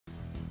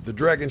the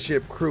Dragon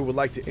Ship crew would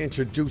like to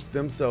introduce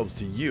themselves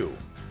to you,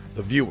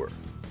 the viewer.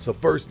 So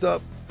first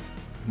up,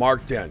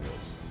 Mark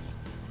Daniels.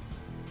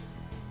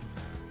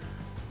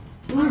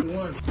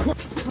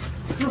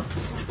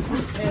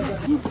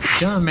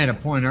 John made a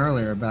point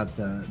earlier about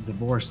the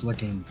divorce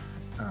looking,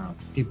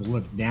 people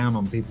look down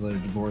on people that are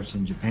divorced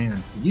in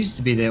Japan. It used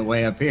to be that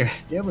way up here.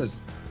 It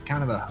was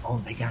kind of a, oh,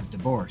 they got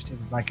divorced. It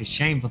was like a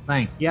shameful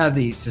thing. Yeah,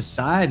 the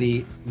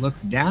society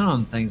looked down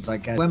on things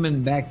like that.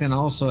 Women back then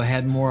also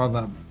had more of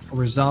a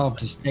resolve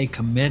to stay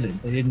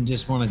committed. They didn't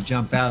just want to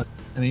jump out.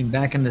 I mean,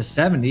 back in the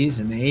 70s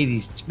and the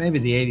 80s, maybe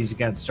the 80s it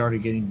got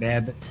started getting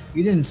bad, but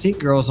you didn't see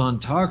girls on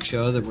talk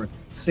show that were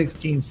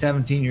 16,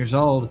 17 years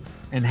old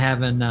and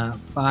having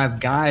 5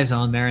 guys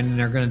on there, and then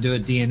they're going to do a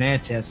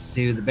DNA test to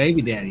see who the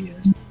baby daddy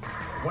is.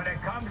 When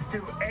it comes to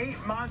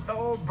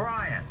 8-month-old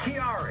Brian,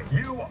 Kiari,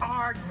 you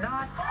are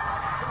not...